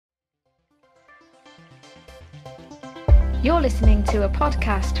You're listening to a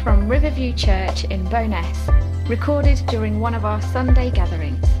podcast from Riverview Church in Bowness, recorded during one of our Sunday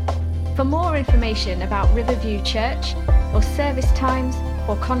gatherings. For more information about Riverview Church, or service times,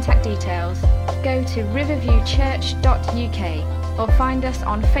 or contact details, go to riverviewchurch.uk or find us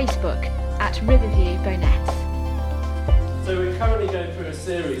on Facebook at Riverview Bowness. So we're currently going through a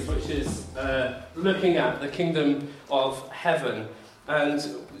series which is looking at the kingdom of heaven. And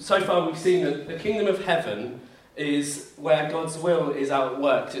so far we've seen that the kingdom of heaven is where God's will is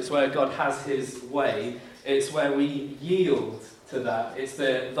outworked. It's where God has his way. It's where we yield to that. It's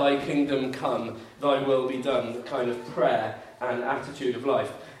the thy kingdom come, thy will be done kind of prayer and attitude of life.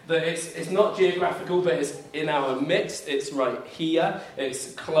 That it's not geographical, but it's in our midst. It's right here.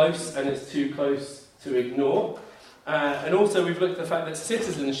 It's close, and it's too close to ignore. And also we've looked at the fact that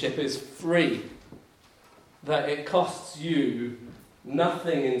citizenship is free. That it costs you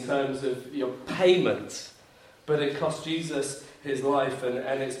nothing in terms of your payment, but it cost Jesus his life,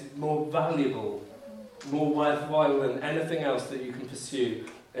 and it's more valuable, more worthwhile than anything else that you can pursue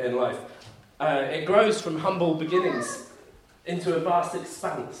in life. It grows from humble beginnings into a vast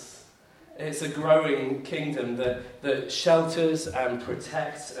expanse. It's a growing kingdom that shelters and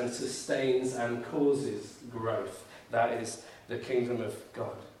protects and sustains and causes growth. That is the kingdom of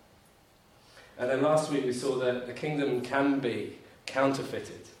God. And then last week we saw that the kingdom can be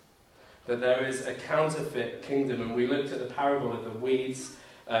counterfeited. That there is a counterfeit kingdom, and we looked at the parable of the weeds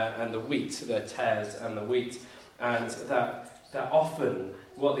and the wheat, the tares and the wheat, and that often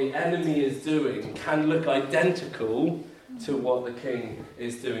what the enemy is doing can look identical to what the king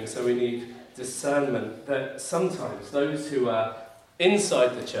is doing. So we need discernment that sometimes those who are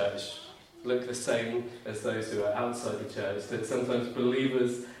inside the church look the same as those who are outside the church, that sometimes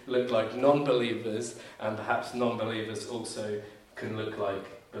believers look like non-believers, and perhaps non-believers also can look like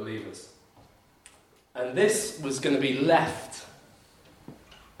believers. And this was going to be left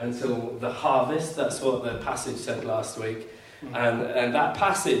until the harvest. That's what the passage said last week. And that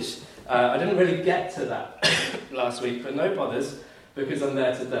passage, I didn't really get to that last week, but no bothers, because I'm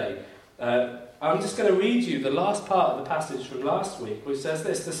there today. I'm just going to read you the last part of the passage from last week, which says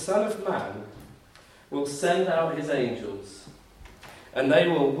this: the Son of Man will send out his angels, and they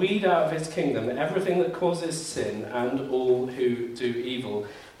will weed out of his kingdom everything that causes sin and all who do evil.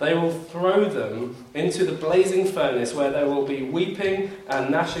 They will throw them into the blazing furnace, where there will be weeping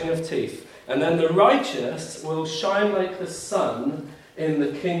and gnashing of teeth. And then the righteous will shine like the sun in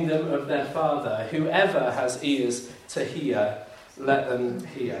the kingdom of their Father. Whoever has ears to hear, let them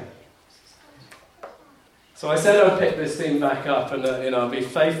hear. So I said I'd pick this theme back up, and I'll be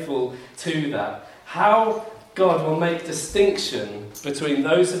faithful to that. How God will make distinction between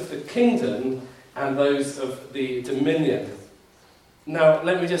those of the kingdom and those of the dominion. Now,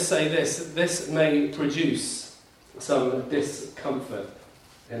 let me just say this. This may produce some discomfort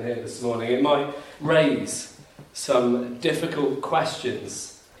in here this morning. It might raise some difficult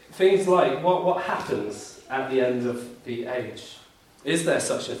questions. Things like, what happens at the end of the age? Is there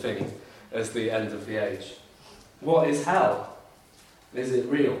such a thing as the end of the age? What is hell? Is it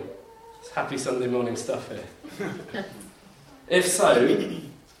real? It's happy Sunday morning stuff here. If so,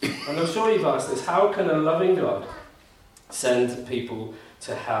 and I'm sure you've asked this, how can a loving God send people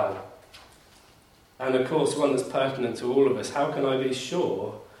to hell? And of course, one that's pertinent to all of us: how can I be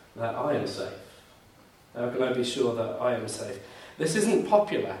sure that I am safe? How can I be sure that I am safe? This isn't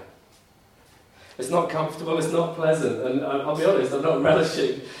popular. It's not comfortable, it's not pleasant, and I'll be honest, I'm not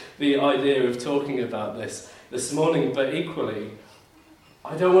relishing the idea of talking about this morning, but equally,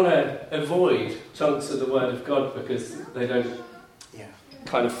 I don't want to avoid chunks of the Word of God because they don't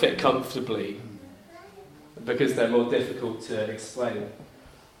kind of fit comfortably, because they're more difficult to explain.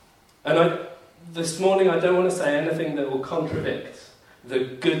 And this morning I don't want to say anything that will contradict the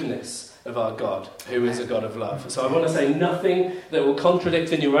goodness of our God, who is a God of love. So I want to say nothing that will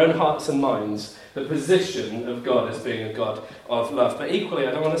contradict in your own hearts and minds the position of God as being a God of love. But equally,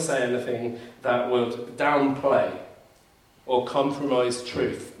 I don't want to say anything that would downplay or compromise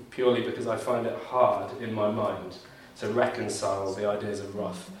truth, purely because I find it hard in my mind to reconcile the ideas of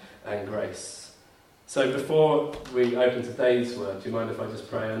wrath and grace. So before we open today's word, do you mind if I just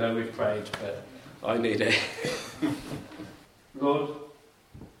pray? I know we've prayed, but I need it. Lord,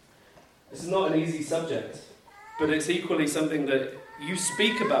 this is not an easy subject, but it's equally something that you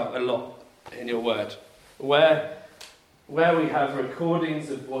speak about a lot in your word. Where we have recordings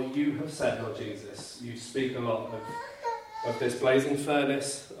of what you have said, Lord Jesus, you speak a lot of this blazing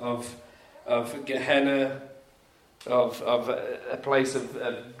furnace, of Gehenna, of a place of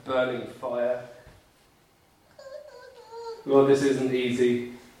burning fire. Lord, this isn't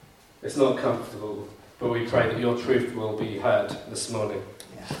easy. It's not comfortable. but we pray that your truth will be heard this morning.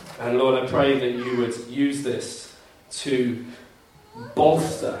 And Lord, I pray that you would use this to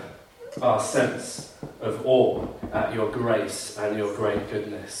bolster our sense of awe at your grace and your great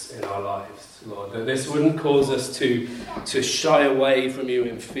goodness in our lives, Lord. That this wouldn't cause us to shy away from you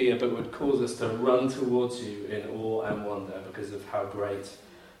in fear, but would cause us to run towards you in awe and wonder because of how great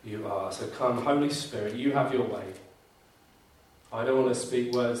you are. So come, Holy Spirit, you have your way. I don't want to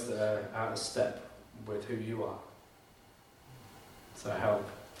speak words that are out of step with who you are. So help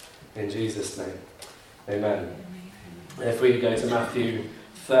in Jesus' name. Amen. If we go to Matthew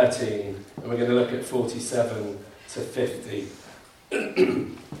 13, and we're going to look at 47 to 50.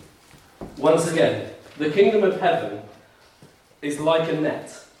 Once again, the kingdom of heaven is like a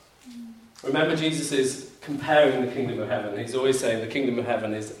net. Remember, Jesus is comparing the kingdom of heaven. He's always saying the kingdom of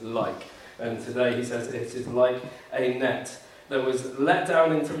heaven is like. And today he says it is like a net that was let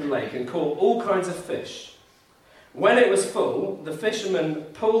down into the lake and caught all kinds of fish. When it was full, the fishermen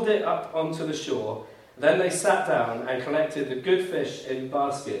pulled it up onto the shore. Then they sat down and collected the good fish in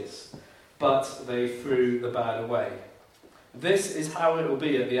baskets, but they threw the bad away. This is how it will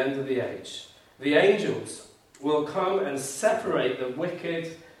be at the end of the age. The angels will come and separate the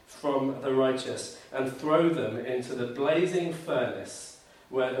wicked from the righteous and throw them into the blazing furnace,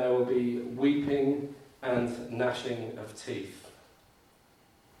 where there will be weeping and gnashing of teeth.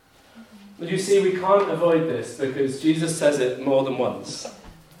 But you see, we can't avoid this because Jesus says it more than once.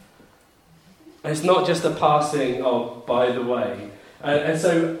 It's not just a passing of by the way. And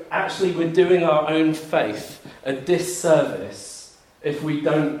so actually we're doing our own faith a disservice if we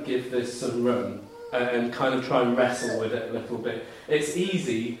don't give this some room and kind of try and wrestle with it a little bit. It's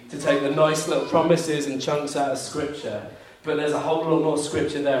easy to take the nice little promises and chunks out of Scripture, but there's a whole lot more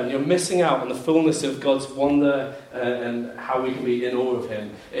Scripture there, and you're missing out on the fullness of God's wonder and how we can be in awe of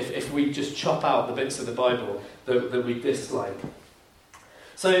him if we just chop out the bits of the Bible that we dislike.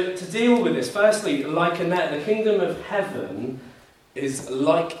 So to deal with this, firstly, like a net, the kingdom of heaven is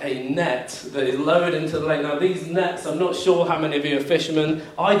like a net that is lowered into the lake. Now these nets, I'm not sure how many of you are fishermen.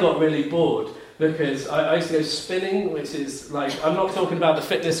 I got really bored because I used to go spinning, which is like, I'm not talking about the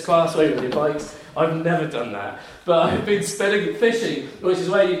fitness class where you're on your bikes. I've never done that. But I've been spinning fishing, which is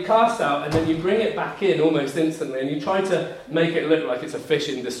where you cast out and then you bring it back in almost instantly, and you try to make it look like it's a fish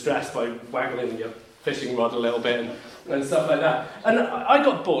in distress by waggling your fishing rod a little bit and stuff like that. And I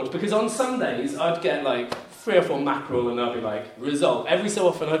got bored because on Sundays I'd get like 3 or 4 mackerel and I'd be like, result. Every so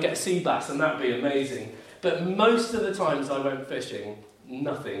often I'd get a sea bass and that'd be amazing. But most of the times I went fishing,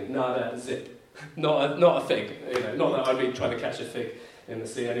 nothing, nada, zip. Not a fig, not that I'd be trying to catch a fig in the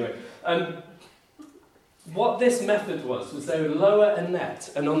sea anyway. What this method was they would lower a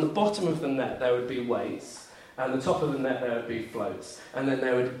net, and on the bottom of the net there would be weights, and the top of the net there would be floats, and then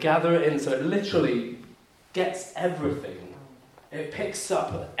they would gather it in, so it literally gets everything. It picks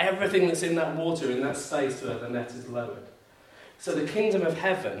up everything that's in that water, in that space where the net is lowered. So the kingdom of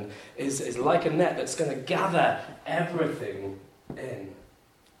heaven is like a net that's going to gather everything in.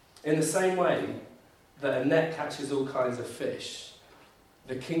 In the same way that a net catches all kinds of fish,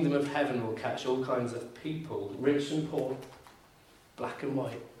 the kingdom of heaven will catch all kinds of people, rich and poor, black and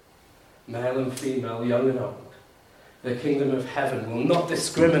white, male and female, young and old. The kingdom of heaven will not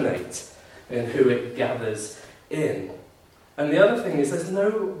discriminate in who it gathers in. And the other thing is there's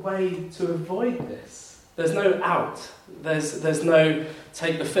no way to avoid this. There's no out. There's no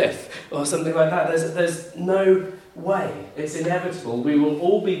take the fifth or something like that. There's no way. It's inevitable. We will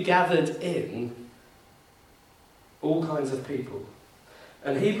all be gathered in, all kinds of people.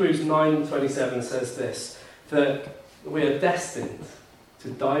 And Hebrews 9:27 says this, that we are destined to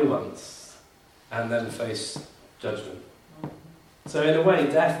die once and then face judgment. So in a way,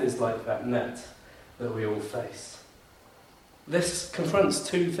 death is like that net that we all face. This confronts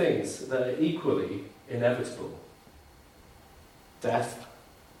 2 things that are equally inevitable: death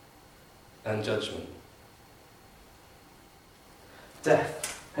and judgment.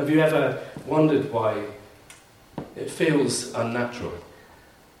 Death. Have you ever wondered why it feels unnatural?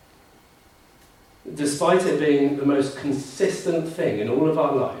 Despite it being the most consistent thing in all of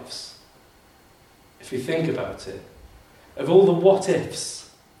our lives, if you think about it, of all the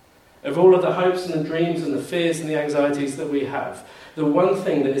what-ifs, of all of the hopes and the dreams and the fears and the anxieties that we have, the one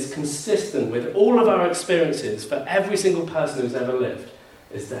thing that is consistent with all of our experiences for every single person who's ever lived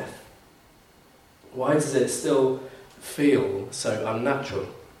is death. Why does it still feel so unnatural?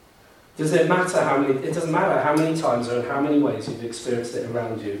 Does it matter how many? It doesn't matter how many times or in how many ways you've experienced it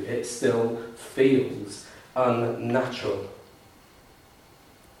around you. It still feels unnatural.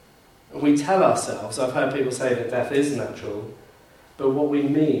 And we tell ourselves, I've heard people say that death is natural, but what we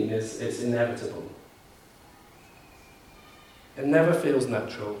mean is it's inevitable. It never feels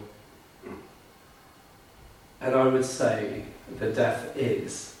natural. And I would say that death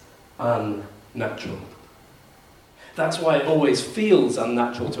is unnatural. That's why it always feels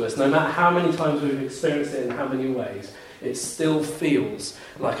unnatural to us. No matter how many times we've experienced it in how many ways, it still feels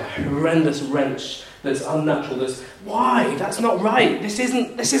like a horrendous wrench that's unnatural. That's why? That's not right. This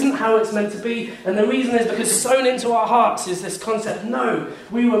isn't how it's meant to be. And the reason is because sewn into our hearts is this concept, no,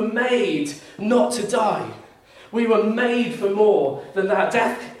 we were made not to die. We were made for more than that.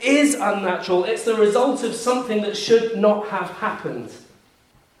 Death is unnatural. It's the result of something that should not have happened.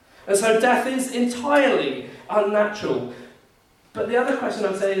 And so death is entirely unnatural. But the other question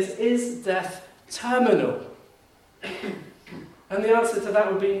I'd say is death terminal? And the answer to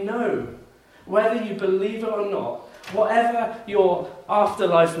that would be no. Whether you believe it or not, whatever your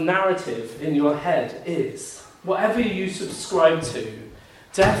afterlife narrative in your head is, whatever you subscribe to,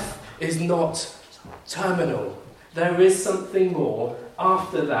 death is not terminal. There is something more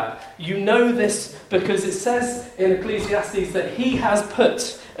after that. You know this because it says in Ecclesiastes that he has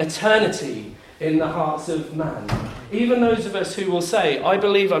put eternity in the hearts of man. Even those of us who will say, I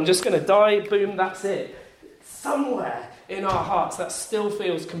believe I'm just going to die, boom, that's it. Somewhere in our hearts that still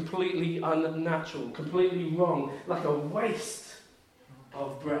feels completely unnatural, completely wrong, like a waste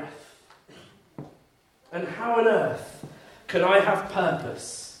of breath. And how on earth can I have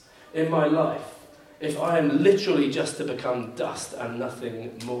purpose in my life if I am literally just to become dust and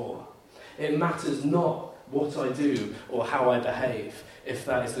nothing more? It matters not what I do or how I behave, if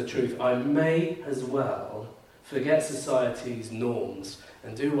that is the truth. I may as well forget society's norms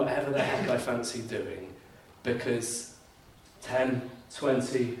and do whatever the heck I fancy doing, because 10,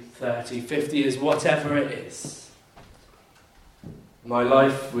 20, 30, 50 years, whatever it is, my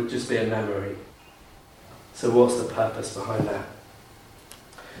life would just be a memory. So what's the purpose behind that?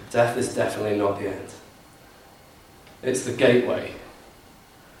 Death is definitely not the end. It's the gateway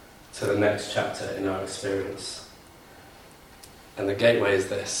to the next chapter in our experience. And the gateway is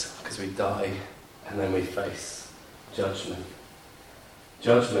this, because we die and then we face judgment.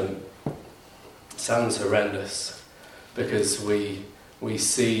 Judgment sounds horrendous because we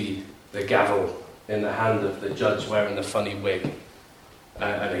see the gavel in the hand of the judge wearing the funny wig,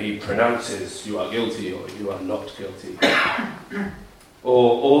 and he pronounces you are guilty or you are not guilty.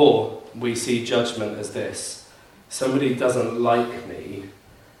 Or we see judgment as this: somebody doesn't like me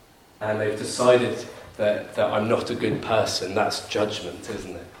and they've decided that I'm not a good person. That's judgment,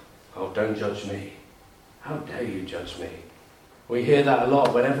 isn't it? Oh, don't judge me. How dare you judge me? We hear that a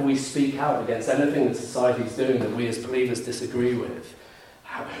lot whenever we speak out against anything that society's doing that we as believers disagree with.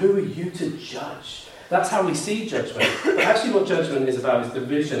 Who are you to judge? That's how we see judgment. But actually what judgment is about is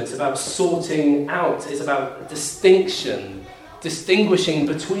division. It's about sorting out. It's about distinction. Distinguishing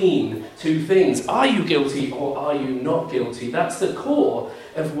between two things. Are you guilty or are you not guilty? That's the core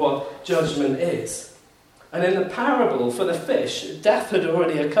of what judgment is. And in the parable for the fish, death had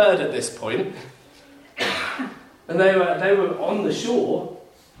already occurred at this point. And they were on the shore.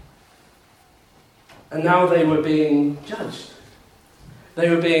 And now they were being judged. They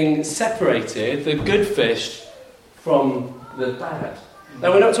were being separated, the good fish from the bad.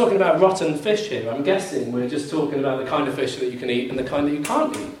 Now, we're not talking about rotten fish here. I'm guessing we're just talking about the kind of fish that you can eat and the kind that you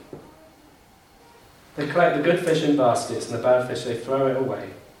can't eat. They collect the good fish in baskets and the bad fish, they throw it away.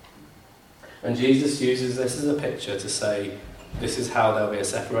 And Jesus uses this as a picture to say, this is how there'll be a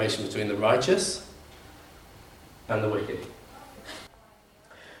separation between the righteous and the wicked.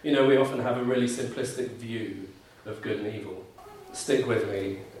 You know, we often have a really simplistic view of good and evil. Stick with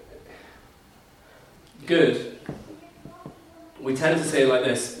me. Good. We tend to see it like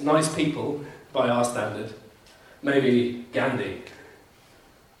this: nice people, by our standard. Maybe Gandhi,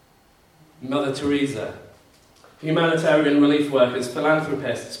 Mother Teresa, humanitarian relief workers,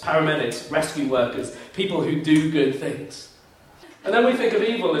 philanthropists, paramedics, rescue workers, people who do good things. And then we think of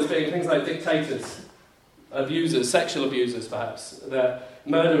evil as being things like dictators, abusers, sexual abusers perhaps, the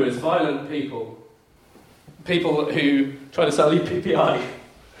murderers, violent people, people who try to sell you PPI,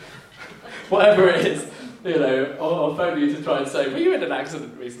 whatever it is. You know, or phone you to try and say, were you in an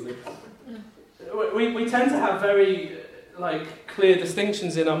accident recently? We tend to have very clear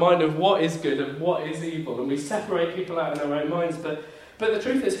distinctions in our mind of what is good and what is evil, and we separate people out in our own minds. But the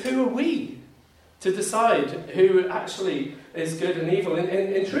truth is, who are we to decide who actually is good and evil?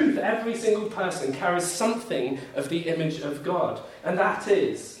 In truth, every single person carries something of the image of God, and that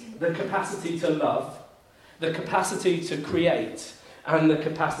is the capacity to love, the capacity to create, and the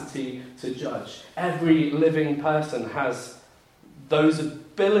capacity to judge. Every living person has those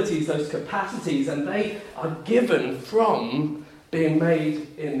abilities, those capacities, and they are given from being made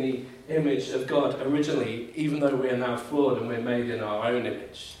in the image of God originally, even though we are now flawed and we're made in our own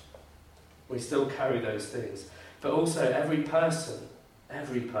image. We still carry those things. But also every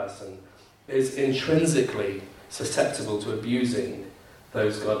person is intrinsically susceptible to abusing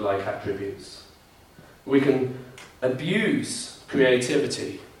those godlike attributes. We can abuse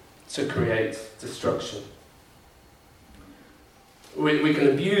creativity to create destruction. We can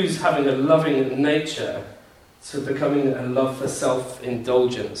abuse having a loving nature to becoming a love for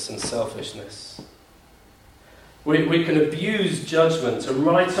self-indulgence and selfishness. We can abuse judgment to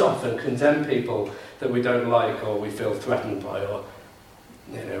write off and condemn people that we don't like or we feel threatened by, or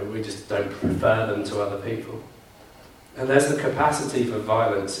we just don't prefer them to other people. And there's the capacity for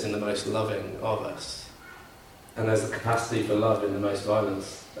violence in the most loving of us. And there's the capacity for love in the most violent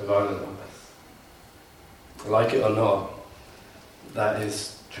of us. Like it or not, that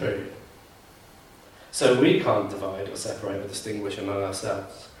is true. So we can't divide or separate or distinguish among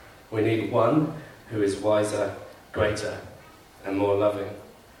ourselves. We need one who is wiser, greater, and more loving.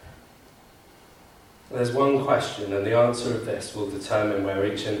 There's one question, and the answer of this will determine where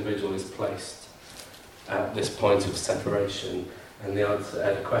each individual is placed at this point of separation. And the answer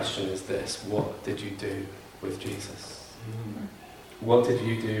to the question is this: what did you do with Jesus? What did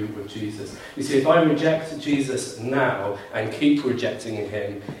you do with Jesus? You see, if I reject Jesus now and keep rejecting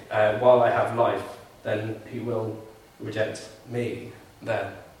him while I have life, then he will reject me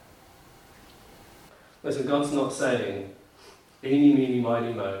then. Listen, God's not saying, eeny, meeny,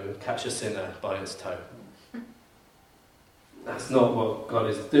 miny, moe, catch a sinner by its toe. That's not what God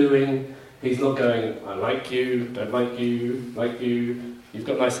is doing. He's not going, I like you, don't like you, you've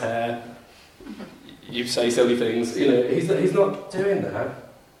got nice hair, you say silly things. He's not doing that.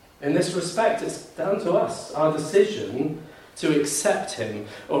 In this respect, it's down to us, our decision to accept him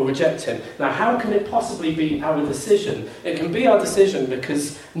or reject him. Now, how can it possibly be our decision? It can be our decision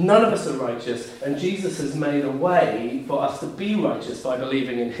because none of us are righteous, and Jesus has made a way for us to be righteous by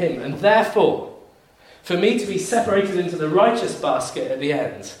believing in him. And therefore, for me to be separated into the righteous basket at the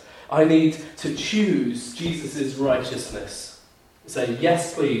end, I need to choose Jesus' righteousness. Say,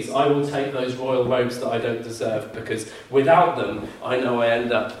 yes, please, I will take those royal robes that I don't deserve, because without them, I know I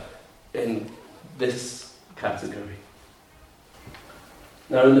end up in this category.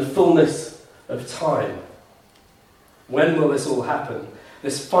 Now, in the fullness of time, when will this all happen?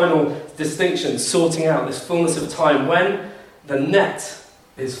 This final distinction, sorting out this fullness of time, when the net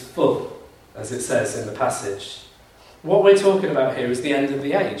is full, as it says in the passage. What we're talking about here is the end of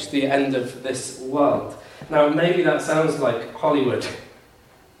the age, the end of this world. Now, maybe that sounds like Hollywood.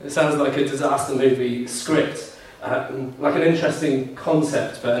 It sounds like a disaster movie script, like an interesting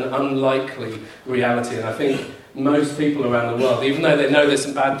concept, but an unlikely reality. And I think most people around the world, even though they know there's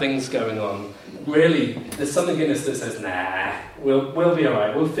some bad things going on, really, there's something in us that says, nah, we'll be all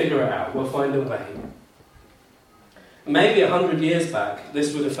right, we'll figure it out, we'll find a way. Maybe 100 years back,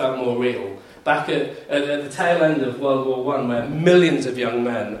 this would have felt more real. Back at the tail end of World War I, where millions of young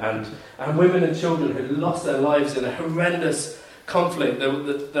men and women and children had lost their lives in a horrendous conflict,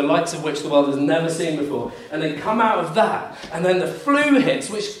 the likes of which the world has never seen before. And they come out of that, and then the flu hits,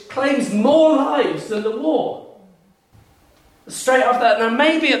 which claims more lives than the war. Straight after that, now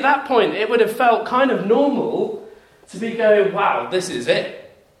maybe at that point it would have felt kind of normal to be going, wow, this is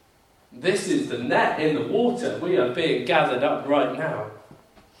it. This is the net in the water. We are being gathered up right now.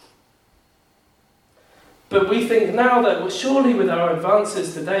 But we think now that, well, surely with our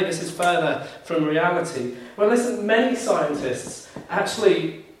advances today, this is further from reality. Well, listen, many scientists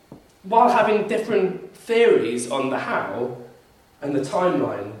actually, while having different theories on the how and the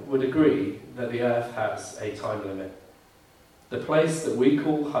timeline, would agree that the Earth has a time limit. The place that we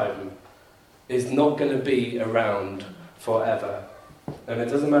call home is not going to be around forever. And it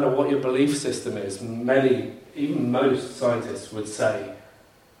doesn't matter what your belief system is, many, even most scientists would say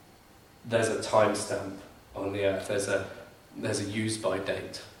there's a timestamp on the Earth, there's a use-by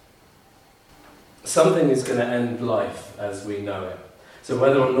date. Something is going to end life as we know it. So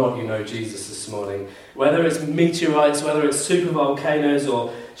whether or not you know Jesus this morning, whether it's meteorites, whether it's supervolcanoes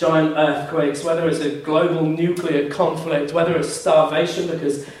or giant earthquakes, whether it's a global nuclear conflict, whether it's starvation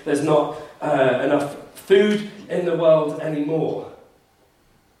because there's not enough food in the world anymore.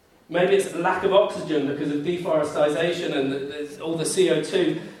 Maybe it's lack of oxygen because of deforestation and there's all the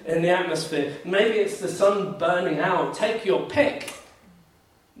CO2 in the atmosphere. Maybe it's the sun burning out. Take your pick.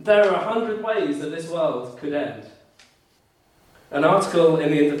 There are 100 ways that this world could end. An article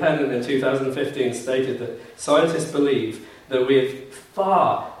in The Independent in 2015 stated that scientists believe that we have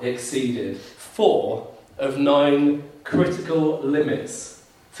far exceeded 4 of 9 critical limits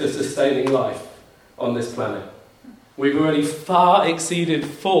to sustaining life on this planet. We've already far exceeded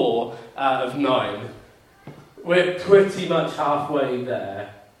 4 out of 9. We're pretty much halfway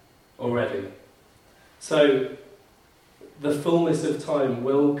there already. So the fullness of time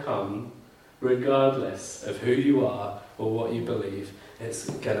will come regardless of who you are or what you believe. It's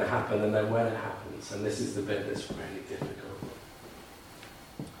going to happen, and then when it happens, and this is the bit that's really difficult,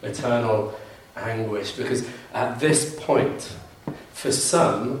 eternal anguish, because at this point, for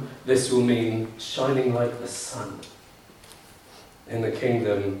some, this will mean shining like the sun in the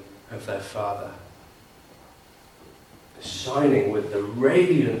kingdom of their Father. Shining with the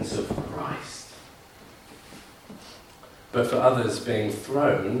radiance of Christ. But for others, being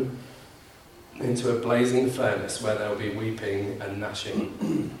thrown into a blazing furnace where there'll be weeping and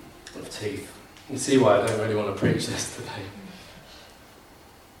gnashing of teeth. You see why I don't really want to preach this today.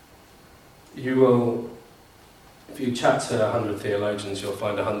 You will, if you chat to 100 theologians, you'll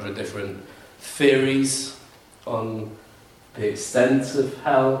find 100 different theories on the extent of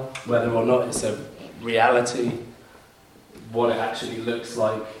hell, whether or not it's a reality, what it actually looks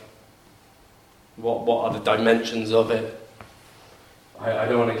like, what are the dimensions of it. I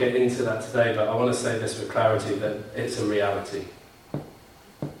don't want to get into that today, but I want to say this with clarity, that it's a reality.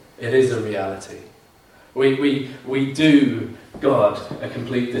 It is a reality. We do God a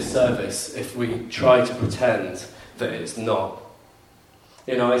complete disservice if we try to pretend that it's not.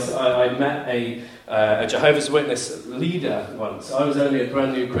 You know, I met a Jehovah's Witness leader once. I was only a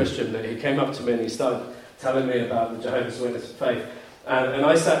brand new Christian, but he came up to me and he started telling me about the Jehovah's Witness faith. And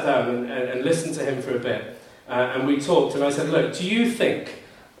I sat down and listened to him for a bit. And we talked, and I said, look, do you think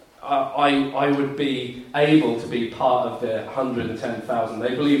I would be able to be part of the 110,000?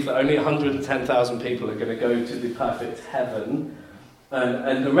 They believe that only 110,000 people are going to go to the perfect heaven,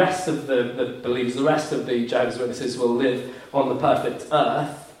 and the rest of the believers, the rest of the Jehovah's Witnesses will live on the perfect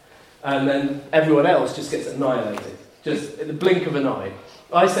earth, and then everyone else just gets annihilated, just in the blink of an eye.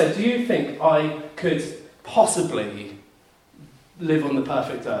 I said, do you think I could possibly live on the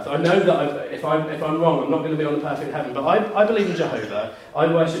perfect earth? I know that if I'm wrong, I'm not going to be on the perfect heaven, but I believe in Jehovah. I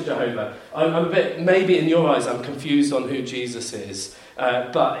worship Jehovah. I'm a bit, maybe in your eyes, I'm confused on who Jesus is.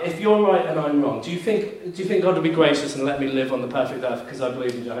 But if you're right and I'm wrong, do you think God would be gracious and let me live on the perfect earth because I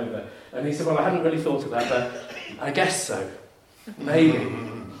believe in Jehovah? And he said, well, I hadn't really thought of that, but I guess so. Maybe.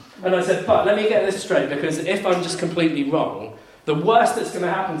 And I said, but let me get this straight, because if I'm just completely wrong, the worst that's going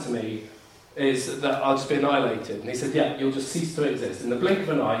to happen to me is that I'll just be annihilated. And he said, yeah, you'll just cease to exist. In the blink of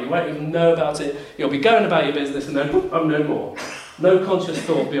an eye, you won't even know about it. You'll be going about your business and then, I'm no more. No conscious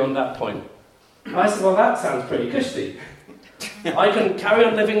thought beyond that point. I said, well, that sounds pretty cushy. I can carry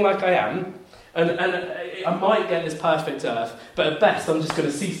on living like I am, and I might get this perfect earth, but at best I'm just going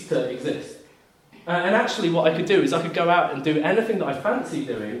to cease to exist. And actually what I could do is I could go out and do anything that I fancy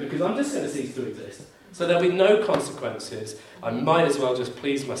doing, because I'm just going to cease to exist. So there'll be no consequences. I might as well just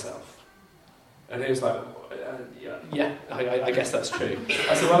please myself. And he was like, yeah, I guess that's true.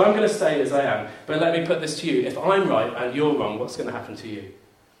 I said, well, I'm going to stay as I am, but let me put this to you. If I'm right and you're wrong, what's going to happen to you?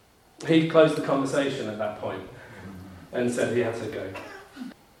 He closed the conversation at that point and said he had to go.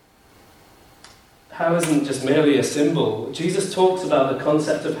 Hell isn't just merely a symbol. Jesus talks about the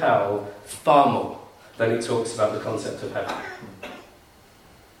concept of hell far more than he talks about the concept of heaven.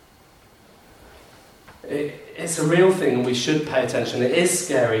 It's a real thing, and we should pay attention. It is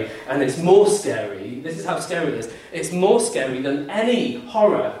scary, and it's more scary. This is how scary it is. It's more scary than any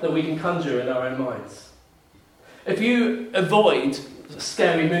horror that we can conjure in our own minds. If you avoid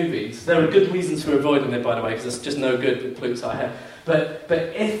scary movies, there are good reasons for avoiding it, by the way, because it's just no good, it pollutes our head. But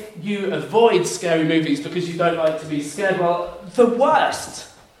if you avoid scary movies because you don't like to be scared, well, the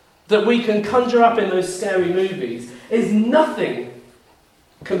worst that we can conjure up in those scary movies is nothing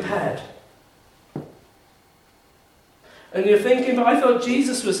compared. And you're thinking, but I thought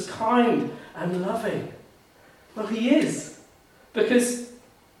Jesus was kind and loving. Well, he is. Because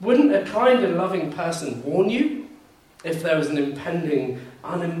wouldn't a kind and loving person warn you if there was an impending,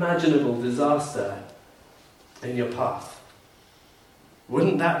 unimaginable disaster in your path?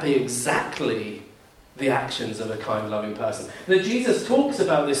 Wouldn't that be exactly the actions of a kind, loving person? That Jesus talks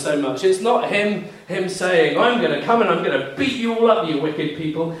about this so much. It's not him saying, I'm going to come and I'm going to beat you all up, you wicked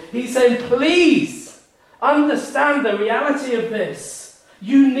people. He's saying, please, understand the reality of this.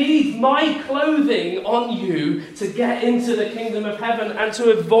 You need my clothing on you to get into the kingdom of heaven and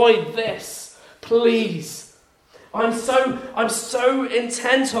to avoid this. Please. I'm so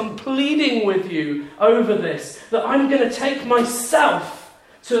intent on pleading with you over this that I'm going to take myself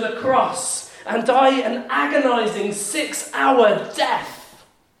to the cross and die an agonizing 6-hour death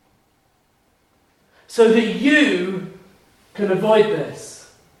so that you can avoid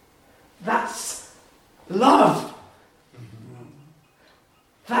this. That's love.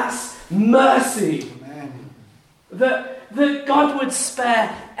 That's mercy. Amen. That God would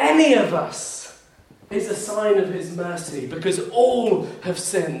spare any of us is a sign of his mercy, because all have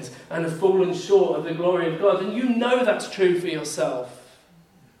sinned and have fallen short of the glory of God. And you know that's true for yourself.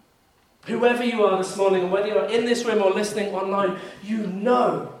 Whoever you are this morning, and whether you're in this room or listening online, you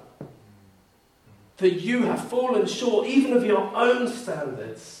know that you have fallen short even of your own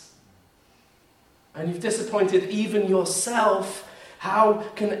standards. And you've disappointed even yourself. How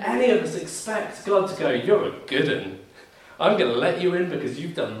can any of us expect God to go, you're a good one. I'm going to let you in because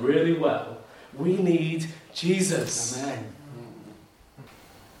you've done really well. We need Jesus. Amen.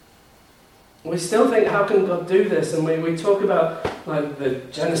 We still think, how can God do this? And we talk about like the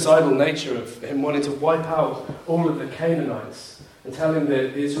genocidal nature of him wanting to wipe out all of the Canaanites and telling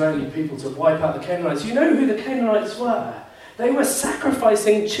the Israeli people to wipe out the Canaanites. You know who the Canaanites were? They were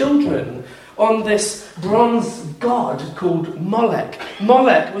sacrificing children on this bronze god called Molech.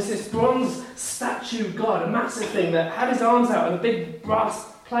 Molech was this bronze statue god, a massive thing that had his arms out and a big brass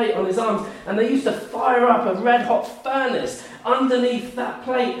plate on his arms, and they used to fire up a red-hot furnace underneath that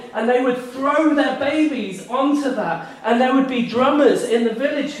plate, and they would throw their babies onto that, and there would be drummers in the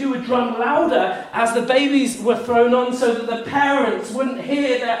village who would drum louder as the babies were thrown on so that the parents wouldn't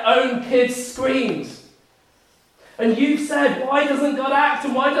hear their own kids' screams. And you've said, why doesn't God act,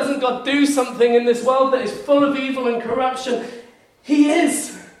 and why doesn't God do something in this world that is full of evil and corruption? He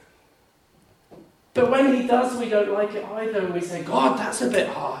is. But when he does, we don't like it either, and we say, God, that's a bit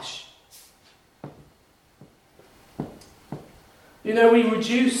harsh. You know, we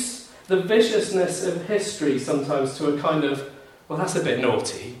reduce the viciousness of history sometimes to a kind of, well, that's a bit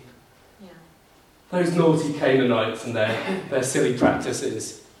naughty. Yeah. Those naughty Canaanites and their silly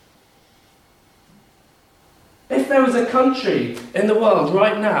practices. If there was a country in the world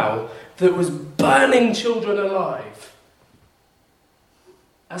right now that was burning children alive,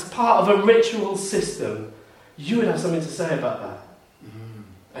 as part of a ritual system, you would have something to say about that. Mm.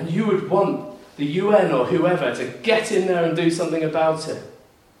 And you would want the UN or whoever to get in there and do something about it.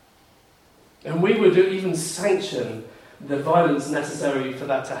 And we would even sanction the violence necessary for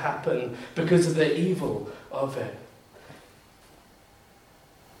that to happen because of the evil of it.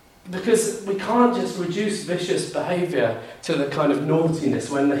 Because we can't just reduce vicious behaviour to the kind of naughtiness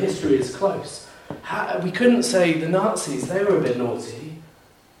when the history is close. We couldn't say the Nazis, they were a bit naughty.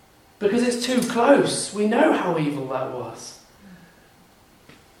 Because it's too close. We know how evil that was.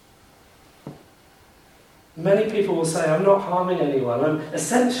 Many people will say, I'm not harming anyone.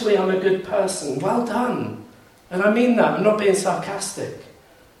 Essentially, I'm a good person. Well done. And I mean that. I'm not being sarcastic.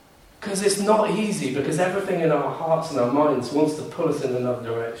 Because it's not easy, because everything in our hearts and our minds wants to pull us in another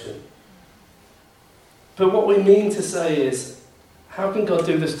direction. But what we mean to say is, how can God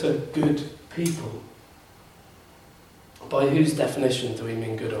do this to good people? By whose definition do we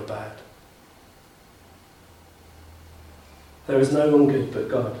mean good or bad? There is no one good but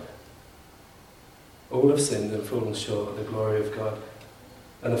God. All have sinned and fallen short of the glory of God.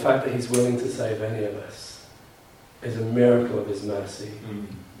 And the fact that he's willing to save any of us is a miracle of his mercy. Mm.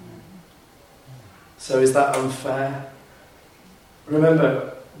 So is that unfair?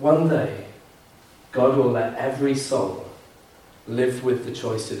 Remember, one day, God will let every soul live with the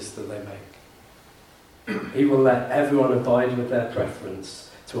choices that they make. He will let everyone abide with their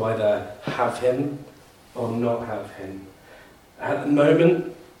preference to either have him or not have him. At the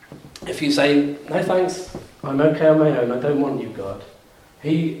moment, if you say, no thanks, I'm okay on my own, I don't want you, God,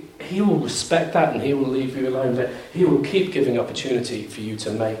 he will respect that and he will leave you alone, but he will keep giving opportunity for you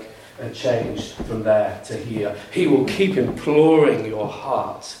to make a change from there to here. He will keep imploring your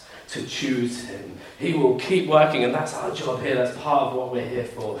heart to choose him. He will keep working, and that's our job here. That's part of what we're here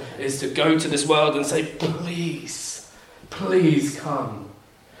for, is to go to this world and say, please, please come.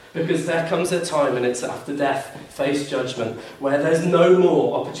 Because there comes a time, and it's after death, face judgment, where there's no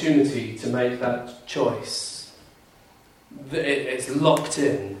more opportunity to make that choice. It's locked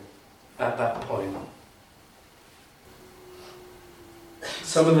in at that point.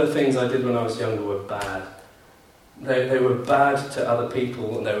 Some of the things I did when I was younger were bad. They were bad to other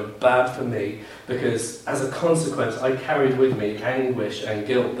people, and they were bad for me, because as a consequence I carried with me anguish and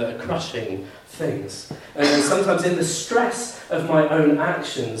guilt that are crushing things. And then sometimes in the stress of my own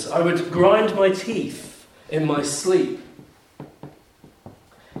actions, I would grind my teeth in my sleep.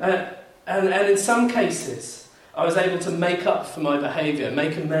 And in some cases, I was able to make up for my behaviour,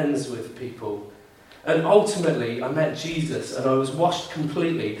 make amends with people. And ultimately, I met Jesus and I was washed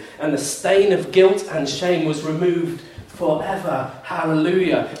completely, and the stain of guilt and shame was removed forever.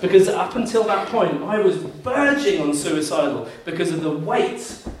 Hallelujah. Because up until that point, I was verging on suicidal because of the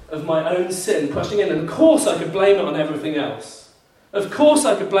weight of my own sin crushing in. And of course, I could blame it on everything else. Of course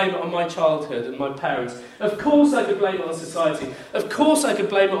I could blame it on my childhood and my parents. Of course I could blame it on society. Of course I could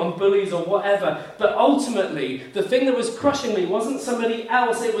blame it on bullies or whatever. But ultimately, the thing that was crushing me wasn't somebody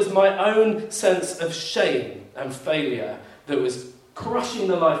else. It was my own sense of shame and failure that was crushing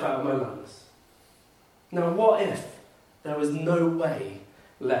the life out of my lungs. Now, what if there was no way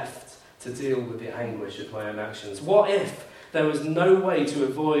left to deal with the anguish of my own actions? What if there was no way to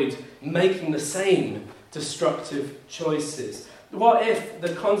avoid making the same destructive choices? What if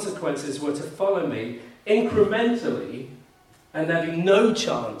the consequences were to follow me incrementally and there be no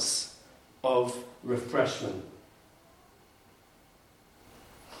chance of refreshment?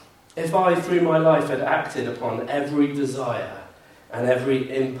 If I, through my life, had acted upon every desire and every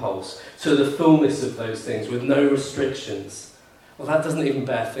impulse to the fullness of those things with no restrictions, well, that doesn't even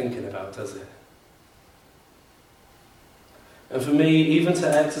bear thinking about, does it? And for me, even to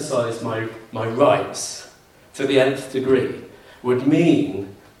exercise my rights to the nth degree would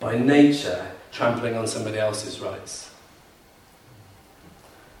mean, by nature, trampling on somebody else's rights.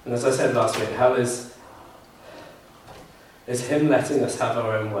 And as I said last week, hell is him letting us have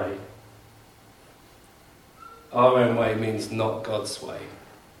our own way. Our own way means not God's way.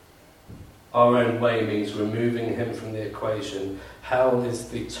 Our own way means removing him from the equation. Hell is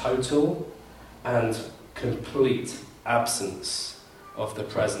the total and complete absence of the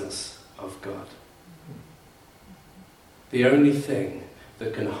presence of God. The only thing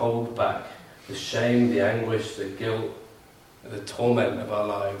that can hold back the shame, the anguish, the guilt, the torment of our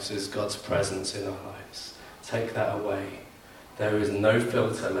lives is God's presence in our lives. Take that away. There is no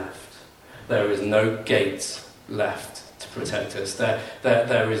filter left. There is no gate left to protect us.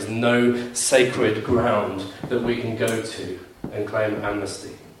 There is no sacred ground that we can go to and claim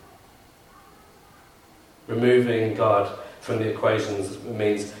amnesty. Removing God from the equations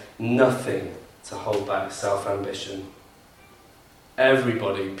means nothing to hold back self-ambition.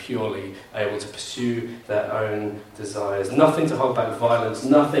 Everybody purely able to pursue their own desires. Nothing to hold back violence.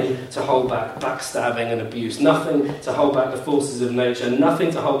 Nothing to hold back backstabbing and abuse. Nothing to hold back the forces of nature. Nothing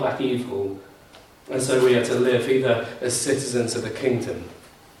to hold back evil. And so we are to live either as citizens of the kingdom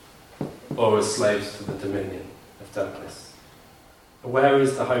or as slaves to the dominion of darkness. Where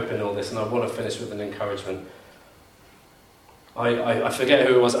is the hope in all this? And I want to finish with an encouragement. I forget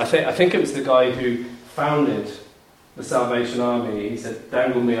who it was. I think it was the guy who founded the Salvation Army. He said,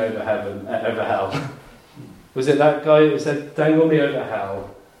 "Dangle me over hell." Was it that guy who said, "Dangle me over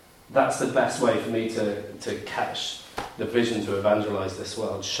hell"? That's the best way for me to catch the vision to evangelise this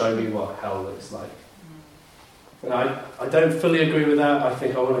world. Show me what hell looks like. And I don't fully agree with that. I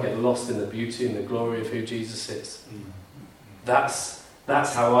think I want to get lost in the beauty and the glory of who Jesus is. That's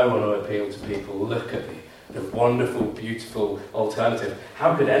how I want to appeal to people. Look at the wonderful, beautiful alternative.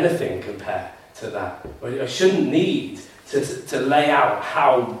 How could anything compare to that? I shouldn't need to lay out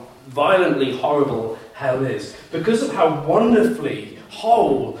how violently horrible hell is, because of how wonderfully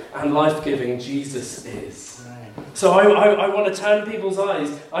whole and life-giving Jesus is. So I want to turn people's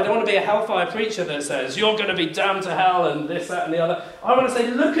eyes. I don't want to be a hellfire preacher that says, "You're going to be damned to hell," and this, that, and the other. I want to say,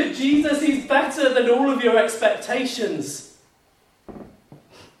 look at Jesus. He's better than all of your expectations.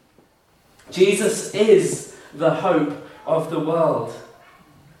 Jesus is the hope of the world.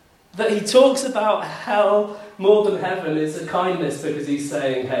 That he talks about hell more than heaven is a kindness, because he's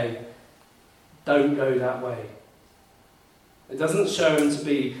saying, hey, don't go that way. It doesn't show him to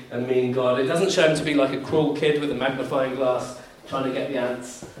be a mean God. It doesn't show him to be like a cruel kid with a magnifying glass trying to get the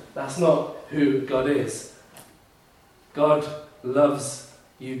ants. That's not who God is. God loves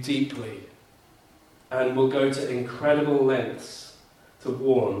you deeply and will go to incredible lengths to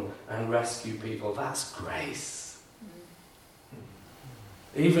warn and rescue people. That's grace.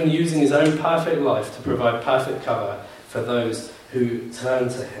 Even using his own perfect life to provide perfect cover for those who turn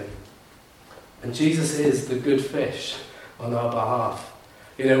to him. And Jesus is the good fish on our behalf.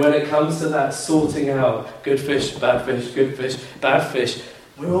 You know, when it comes to that sorting out good fish, bad fish, good fish, bad fish,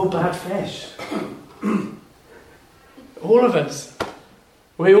 we're all bad fish. All of us.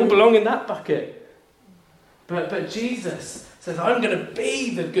 We all belong in that bucket. But Jesus says, I'm going to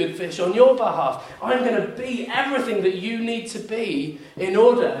be the good fish on your behalf. I'm going to be everything that you need to be in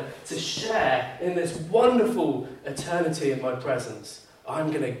order to share in this wonderful eternity in my presence.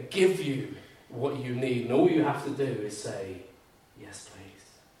 I'm going to give you what you need, and all you have to do is say, yes,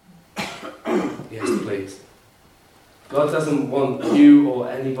 please. Yes, please. God doesn't want you or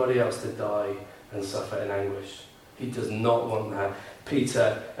anybody else to die and suffer in anguish. He does not want that.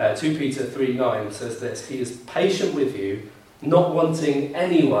 2 Peter 3:9 says this: He is patient with you, not wanting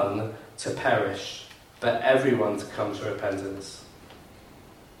anyone to perish, but everyone to come to repentance.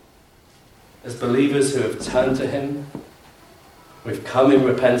 As believers who have turned to him, We've come in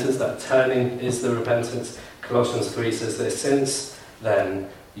repentance, that turning is the repentance. Colossians 3 says this, since then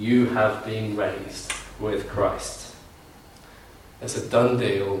you have been raised with Christ. It's a done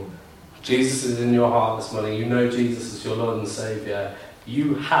deal. Jesus is in your heart this morning. You know Jesus is your Lord and Saviour.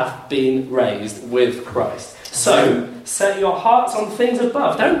 You have been raised with Christ. So, set your hearts on things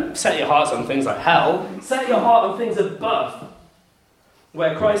above. Don't set your hearts on things like hell. Set your heart on things above,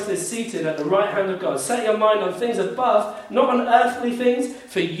 where Christ is seated at the right hand of God. Set your mind on things above, not on earthly things,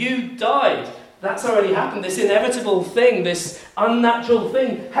 for you died. That's already happened. This inevitable thing, this unnatural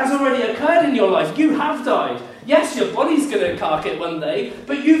thing, has already occurred in your life. You have died. Yes, your body's going to cark it one day,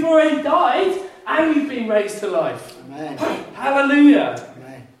 but you've already died and you've been raised to life. Amen. Hallelujah.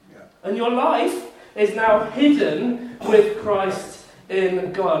 Amen. And your life is now hidden with Christ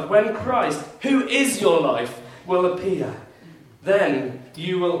in God. When Christ, who is your life, will appear, then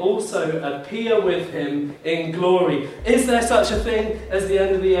you will also appear with him in glory. Is there such a thing as the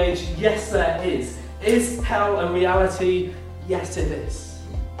end of the age? Yes, there is. Is hell a reality? Yes, it is.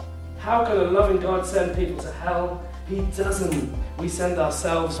 How can a loving God send people to hell? He doesn't. We send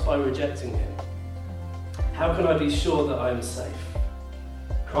ourselves by rejecting him. How can I be sure that I am safe?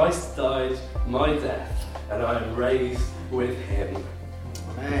 Christ died my death, and I am raised with him.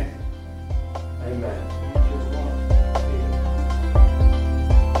 Amen. Amen.